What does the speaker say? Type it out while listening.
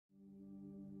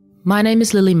My name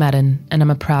is Lily Madden, and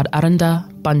I'm a proud Aranda,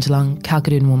 Bundjalung,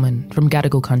 Kalkadoon woman from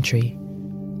Gadigal country.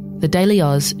 The Daily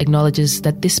Oz acknowledges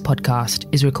that this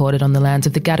podcast is recorded on the lands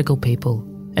of the Gadigal people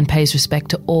and pays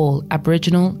respect to all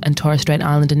Aboriginal and Torres Strait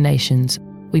Islander nations.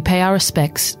 We pay our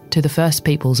respects to the First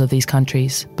Peoples of these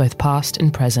countries, both past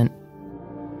and present.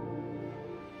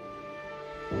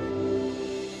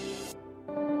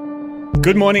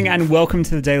 Good morning and welcome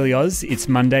to the Daily Oz. It's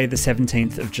Monday the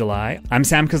 17th of July. I'm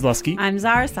Sam Kozlowski. I'm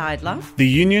Zara Seidler. The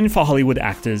Union for Hollywood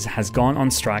Actors has gone on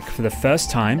strike for the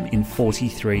first time in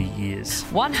 43 years.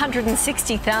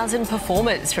 160,000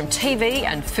 performers from TV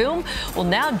and film will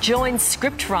now join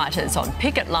scriptwriters on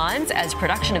picket lines as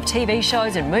production of TV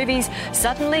shows and movies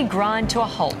suddenly grind to a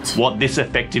halt. What this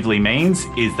effectively means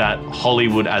is that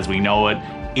Hollywood as we know it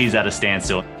is at a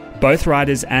standstill. Both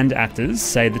writers and actors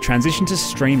say the transition to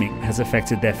streaming has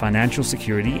affected their financial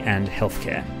security and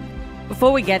healthcare.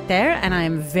 Before we get there, and I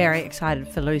am very excited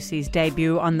for Lucy's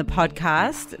debut on the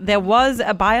podcast, there was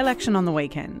a by-election on the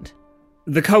weekend.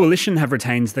 The Coalition have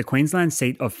retained the Queensland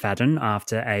seat of Fadden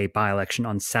after a by-election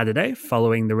on Saturday,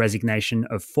 following the resignation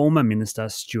of former Minister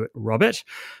Stuart Robert.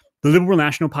 The Liberal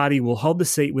National Party will hold the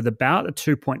seat with about a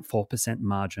 2.4%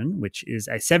 margin, which is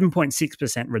a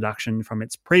 7.6% reduction from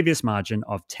its previous margin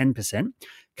of 10%.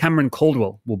 Cameron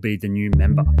Caldwell will be the new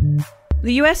member.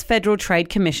 The US Federal Trade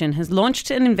Commission has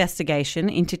launched an investigation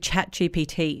into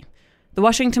ChatGPT. The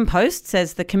Washington Post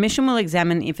says the commission will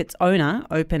examine if its owner,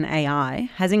 OpenAI,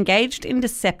 has engaged in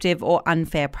deceptive or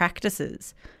unfair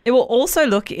practices. It will also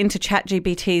look into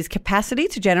ChatGPT's capacity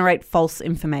to generate false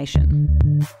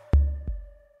information.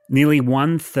 Nearly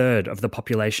 1/3 of the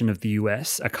population of the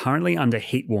US are currently under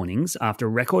heat warnings after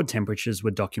record temperatures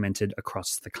were documented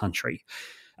across the country.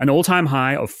 An all-time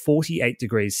high of 48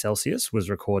 degrees Celsius was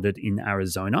recorded in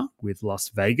Arizona, with Las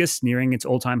Vegas nearing its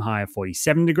all-time high of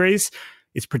 47 degrees.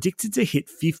 It's predicted to hit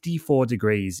 54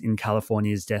 degrees in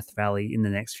California's Death Valley in the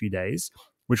next few days,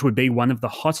 which would be one of the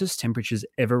hottest temperatures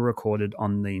ever recorded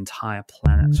on the entire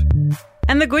planet.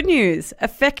 And the good news,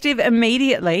 effective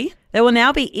immediately, there will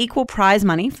now be equal prize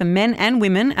money for men and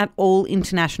women at all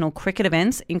international cricket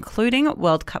events, including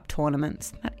World Cup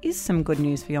tournaments. That is some good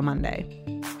news for your Monday.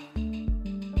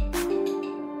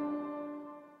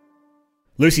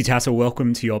 Lucy Tassel,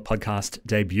 welcome to your podcast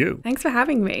debut. Thanks for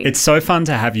having me. It's so fun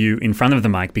to have you in front of the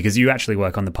mic because you actually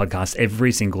work on the podcast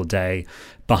every single day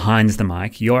behind the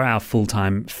mic. You're our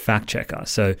full-time fact checker.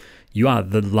 So you are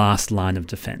the last line of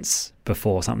defense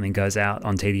before something goes out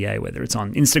on TDA, whether it's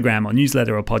on Instagram or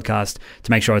newsletter or podcast,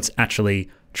 to make sure it's actually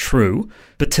true.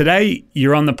 But today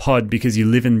you're on the pod because you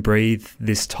live and breathe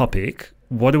this topic.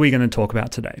 What are we going to talk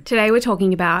about today? Today we're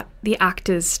talking about the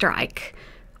actors' strike.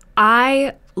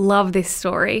 I love this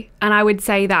story, and I would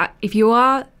say that if you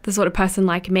are the sort of person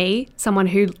like me, someone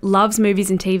who loves movies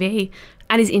and TV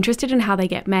and is interested in how they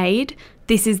get made,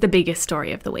 this is the biggest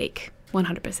story of the week,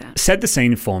 100%. Set the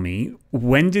scene for me.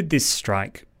 When did this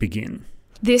strike begin?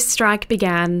 This strike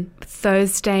began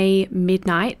Thursday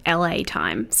midnight LA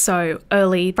time, so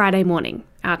early Friday morning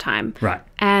our time. Right.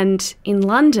 And in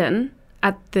London,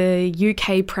 at the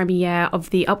UK premiere of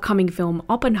the upcoming film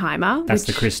Oppenheimer. That's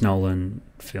the Chris Nolan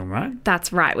film, right?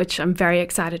 That's right, which I'm very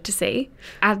excited to see.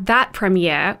 At that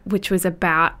premiere, which was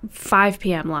about 5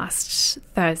 p.m. last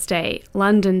Thursday,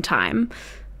 London time,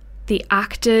 the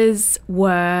actors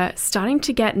were starting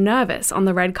to get nervous on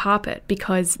the red carpet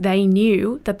because they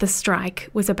knew that the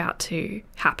strike was about to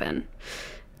happen.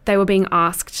 They were being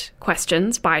asked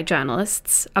questions by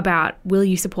journalists about, will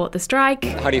you support the strike?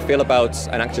 How do you feel about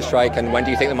an actor strike, and when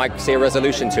do you think they might see a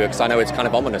resolution to it? Because I know it's kind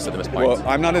of ominous at this point. Well,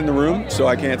 I'm not in the room, so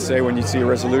I can't say when you see a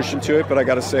resolution to it, but I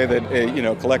got to say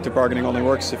that, collective bargaining only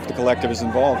works if the collective is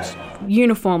involved.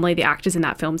 Uniformly, the actors in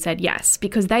that film said yes,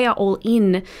 because they are all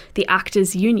in the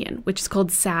Actors Union, which is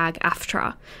called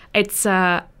SAG-AFTRA. It's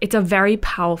a very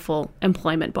powerful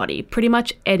employment body. Pretty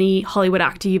much any Hollywood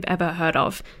actor you've ever heard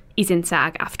of is in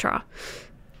SAG-AFTRA.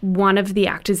 One of the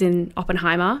actors in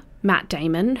Oppenheimer, Matt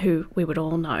Damon, who we would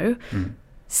all know,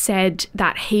 said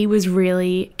that he was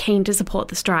really keen to support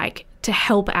the strike to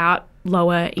help out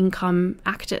lower income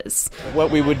actors.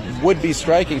 What we would be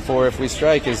striking for if we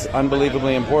strike is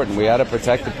unbelievably important. We ought to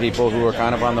protect the people who are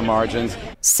kind of on the margins.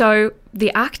 So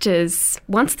the actors,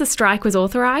 once the strike was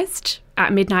authorised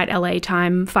at midnight LA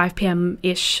time, 5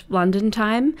 p.m.-ish London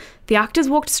time, the actors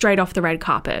walked straight off the red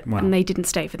carpet. Wow. And they didn't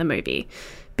stay for the movie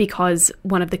because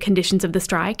one of the conditions of the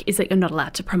strike is that you're not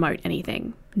allowed to promote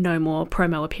anything. No more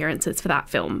promo appearances for that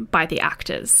film by the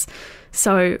actors.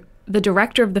 So the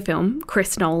director of the film,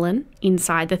 Chris Nolan,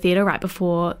 inside the theatre right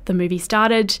before the movie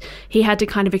started, he had to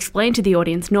kind of explain to the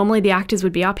audience, normally the actors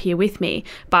would be up here with me,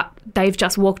 but they've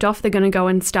just walked off. They're going to go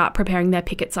and start preparing their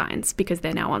picket signs because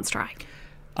they're now on strike.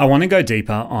 I want to go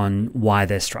deeper on why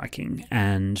they're striking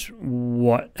and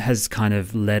what has kind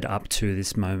of led up to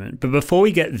this moment. But before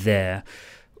we get there,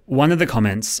 one of the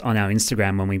comments on our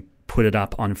Instagram when we put it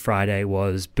up on Friday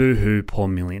was, "Boo-hoo, poor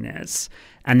millionaires."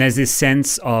 And there's this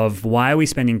sense of, why are we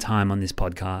spending time on this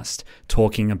podcast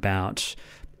talking about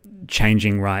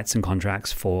changing rights and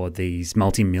contracts for these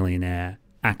multimillionaire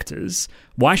actors?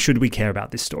 Why should we care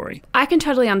about this story? I can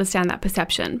totally understand that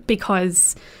perception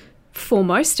because for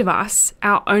most of us,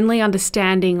 our only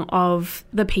understanding of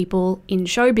the people in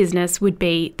show business would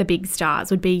be the big stars,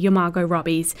 would be your Margot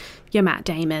Robbies, your Matt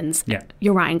Damons,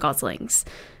 your Ryan Goslings.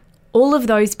 All of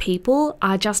those people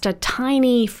are just a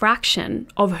tiny fraction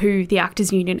of who the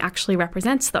Actors Union actually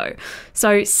represents, though.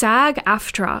 So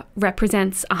SAG-AFTRA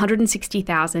represents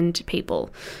 160,000 people.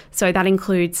 So that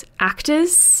includes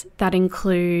actors, that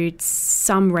includes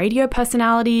some radio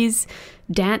personalities,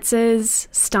 dancers,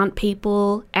 stunt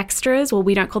people, extras. Well,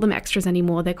 we don't call them extras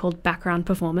anymore. They're called background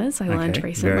performers, I learned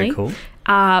recently. Very cool.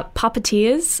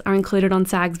 Puppeteers are included on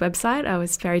SAG's website. I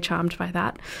was very charmed by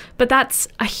that. But that's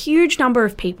a huge number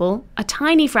of people, a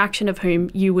tiny fraction of whom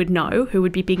you would know, who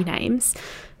would be big names.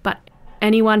 But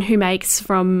anyone who makes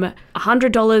from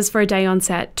 $100 for a day on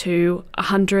set to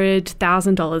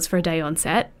 $100,000 for a day on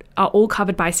set are all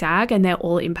covered by SAG, and they're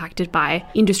all impacted by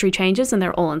industry changes, and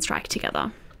they're all on strike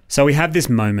together. So we have this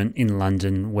moment in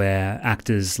London where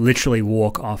actors literally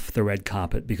walk off the red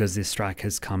carpet because this strike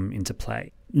has come into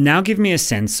play. Now give me a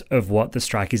sense of what the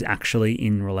strike is actually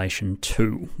in relation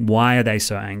to. Why are they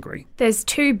so angry? There's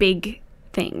two big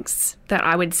things that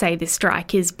I would say this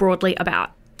strike is broadly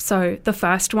about. So the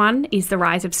first one is the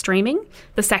rise of streaming.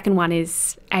 The second one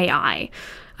is AI.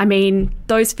 I mean,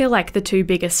 those feel like the two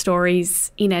biggest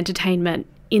stories in entertainment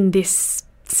in this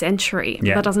century.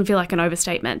 Yeah. That doesn't feel like an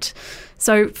overstatement.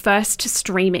 So first,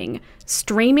 streaming.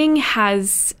 Streaming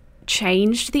has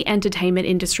changed the entertainment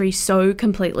industry so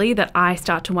completely that I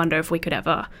start to wonder if we could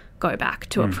ever go back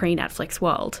to a pre-Netflix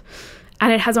world.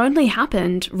 And it has only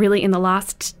happened really in the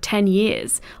last 10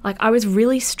 years. Like, I was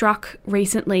really struck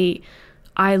recently.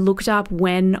 I looked up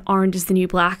when Orange is the New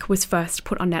Black was first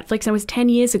put on Netflix, and it was 10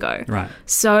 years ago. Right.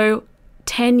 So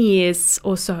 10 years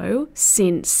or so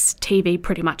since TV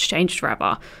pretty much changed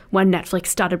forever, when Netflix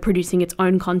started producing its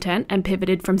own content and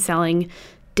pivoted from selling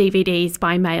DVDs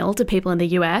by mail to people in the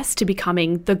US to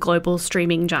becoming the global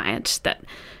streaming giant that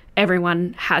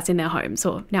everyone has in their homes,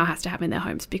 or now has to have in their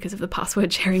homes because of the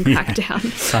password sharing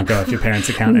crackdown. Can't go off your parents'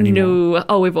 account anymore. No.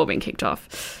 Oh, we've all been kicked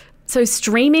off. So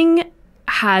streaming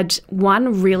had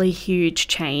one really huge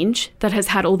change that has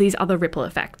had all these other ripple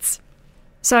effects.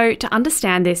 So to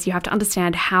understand this, you have to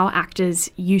understand how actors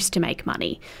used to make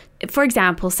money. For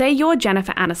example, say you're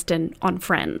Jennifer Aniston on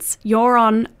Friends. You're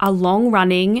on a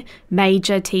long-running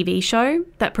major TV show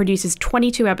that produces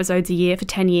 22 episodes a year for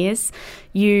 10 years.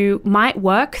 You might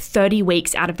work 30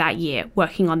 weeks out of that year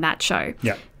working on that show.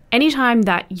 Yeah. Anytime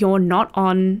that you're not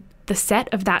on the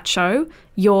set of that show,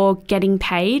 you're getting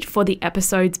paid for the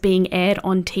episodes being aired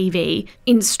on TV.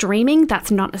 In streaming, that's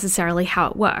not necessarily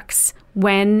how it works.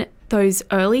 When those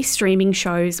early streaming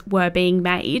shows were being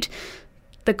made,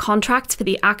 the contracts for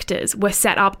the actors were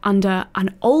set up under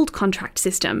an old contract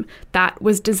system that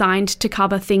was designed to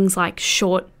cover things like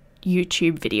short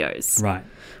YouTube videos. Right.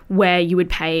 Where you would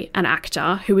pay an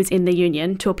actor who was in the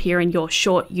union to appear in your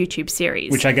short YouTube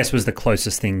series. Which I guess was the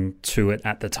closest thing to it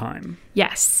at the time.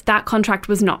 Yes, that contract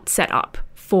was not set up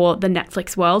for the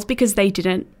Netflix world because they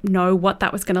didn't know what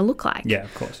that was going to look like. Yeah,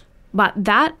 of course. But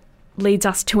that leads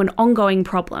us to an ongoing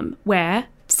problem where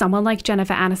someone like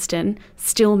Jennifer Aniston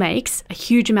still makes a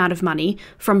huge amount of money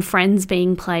from Friends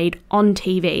being played on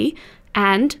TV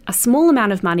and a small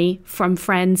amount of money from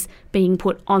Friends being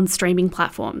put on streaming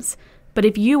platforms. But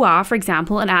if you are, for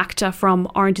example, an actor from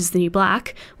Orange is the New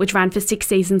Black, which ran for 6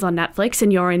 seasons on Netflix,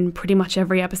 and you're in pretty much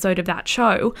every episode of that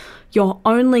show, you're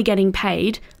only getting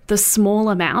paid the small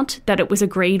amount that it was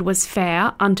agreed was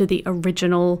fair under the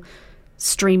original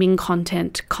streaming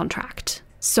content contract.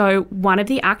 So one of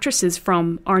the actresses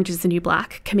from Orange is the New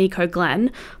Black, Kimiko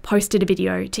Glenn, posted a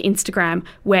video to Instagram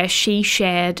where she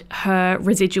shared her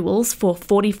residuals for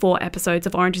 44 episodes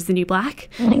of Orange is the New Black.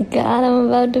 Oh my God, I'm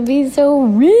about to be so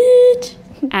rich.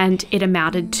 And it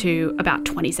amounted to about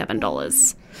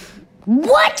 $27.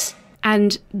 What?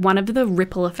 And one of the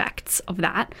ripple effects of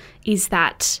that is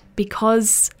that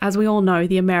because, as we all know,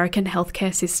 the American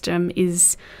healthcare system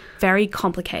is very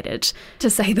complicated, to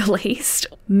say the least.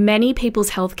 Many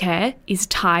people's healthcare is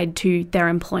tied to their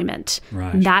employment.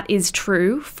 Right. That is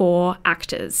true for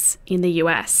actors in the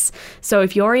US. So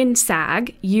if you're in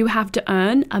SAG, you have to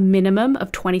earn a minimum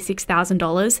of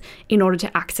 $26,000 in order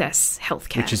to access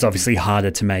healthcare. Which is obviously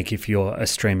harder to make if you're a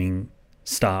streaming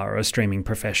star or a streaming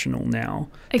professional now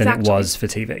than it was for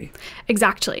TV.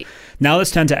 Exactly. Now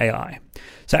let's turn to AI.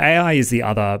 So AI is the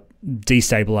other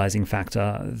destabilizing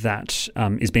factor that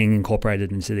is being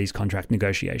incorporated into these contract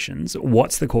negotiations.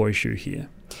 What's the core issue here?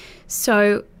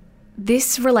 So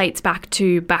this relates back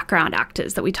to background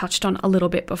actors that we touched on a little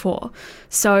bit before.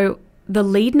 So the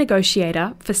lead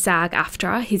negotiator for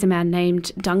SAG-AFTRA, he's a man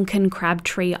named Duncan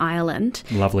Crabtree Ireland.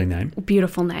 Lovely name.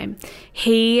 Beautiful name.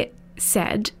 He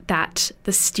said that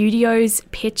the studios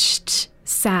pitched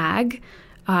SAG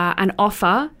an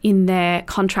offer in their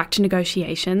contract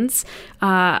negotiations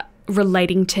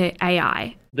relating to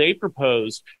AI. They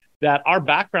proposed that our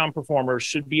background performers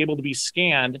should be able to be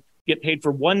scanned, get paid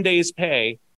for 1 day's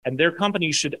pay, and their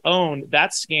company should own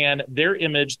that scan, their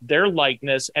image, their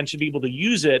likeness, and should be able to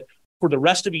use it for the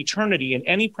rest of eternity in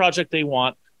any project they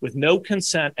want with no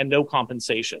consent and no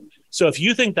compensation. So if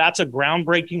you think that's a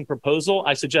groundbreaking proposal,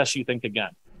 I suggest you think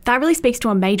again. That really speaks to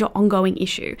a major ongoing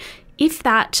issue. If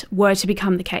that were to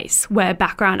become the case, where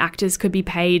background actors could be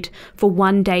paid for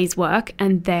 1 day's work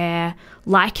and their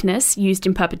likeness used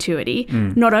in perpetuity,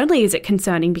 not only is it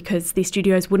concerning because the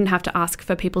studios wouldn't have to ask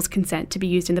for people's consent to be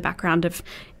used in the background of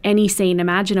any scene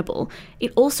imaginable,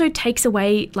 it also takes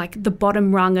away like the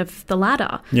bottom rung of the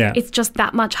ladder. Yeah. It's just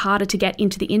that much harder to get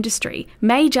into the industry.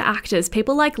 Major actors,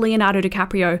 people like Leonardo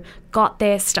DiCaprio, got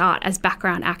their start as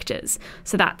background actors.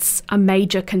 So that's a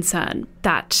major concern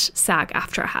that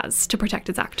SAG-AFTRA has to protect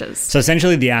its actors. So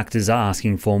essentially the actors are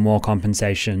asking for more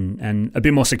compensation and a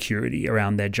bit more security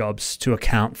around their jobs to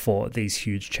account for these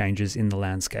huge changes in the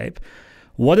landscape.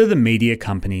 What are the media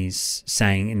companies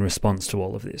saying in response to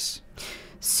all of this?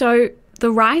 So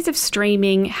the rise of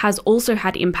streaming has also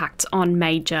had impacts on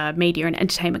major media and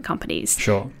entertainment companies.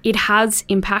 Sure. It has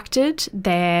impacted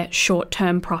their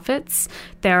short-term profits.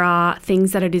 There are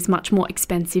things that it is much more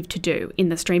expensive to do in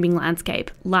the streaming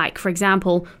landscape, like, for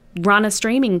example, run a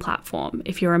streaming platform.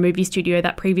 If you're a movie studio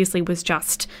that previously was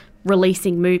just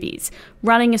releasing movies,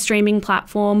 running a streaming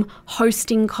platform,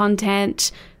 hosting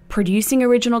content, producing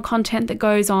original content that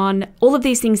goes on, all of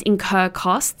these things incur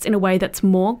costs in a way that's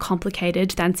more complicated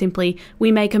than simply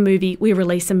we make a movie, we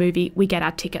release a movie, we get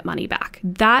our ticket money back.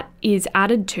 That is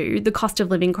added to the cost of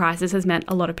living crisis has meant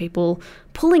a lot of people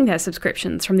pulling their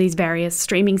subscriptions from these various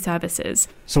streaming services.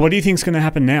 So what do you think is going to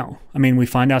happen now? I mean, we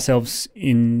find ourselves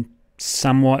in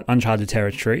somewhat uncharted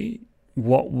territory.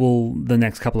 What will the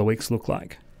next couple of weeks look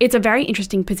like? It's a very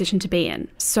interesting position to be in.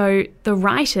 So the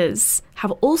writers have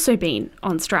also been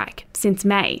on strike since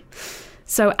May.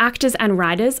 So actors and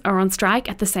writers are on strike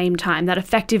at the same time. That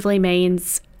effectively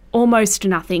means almost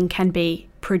nothing can be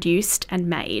produced and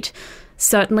made.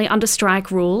 Certainly under strike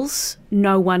rules,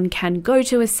 no one can go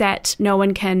to a set, no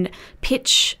one can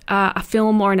pitch a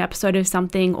film or an episode of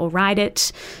something or write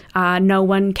it, no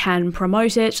one can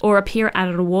promote it or appear at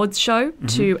an awards show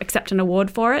to accept an award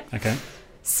for it. Okay.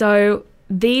 So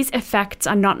these effects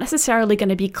are not necessarily going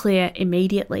to be clear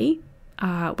immediately.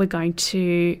 We're going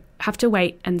to have to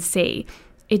wait and see.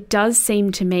 It does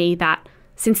seem to me that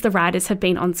since the writers have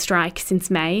been on strike since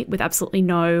May with absolutely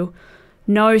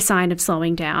no sign of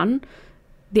slowing down,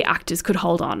 the actors could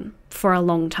hold on for a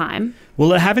long time.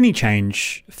 Will it have any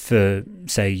change for,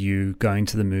 say, you going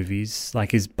to the movies?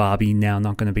 Like, is Barbie now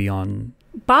not going to be on?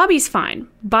 Barbie's fine.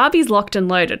 Barbie's locked and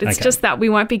loaded. It's Okay. just that we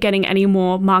won't be getting any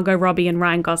more Margot Robbie and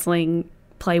Ryan Gosling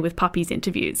play with puppies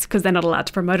interviews because they're not allowed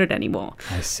to promote it anymore.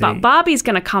 I see. But Barbie's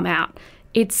going to come out.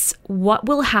 It's what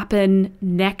will happen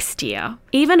next year.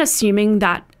 Even assuming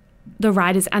that the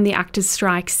writers and the actors'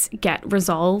 strikes get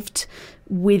resolved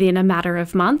within a matter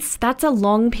of months, that's a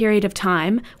long period of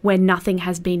time where nothing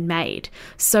has been made.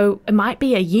 So it might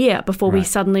be a year before we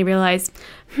suddenly realize,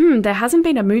 there hasn't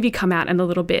been a movie come out in a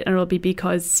little bit, and it'll be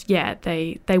because,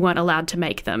 they weren't allowed to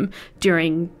make them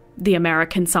during the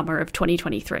American summer of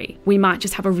 2023. We might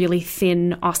just have a really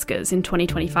thin Oscars in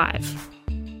 2025.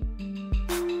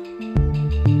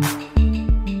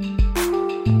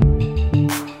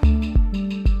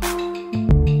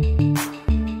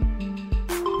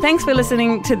 Thanks for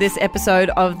listening to this episode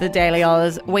of The Daily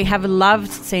Oz. We have loved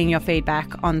seeing your feedback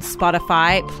on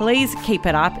Spotify. Please keep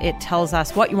it up. It tells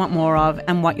us what you want more of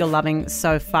and what you're loving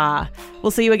so far.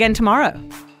 We'll see you again tomorrow.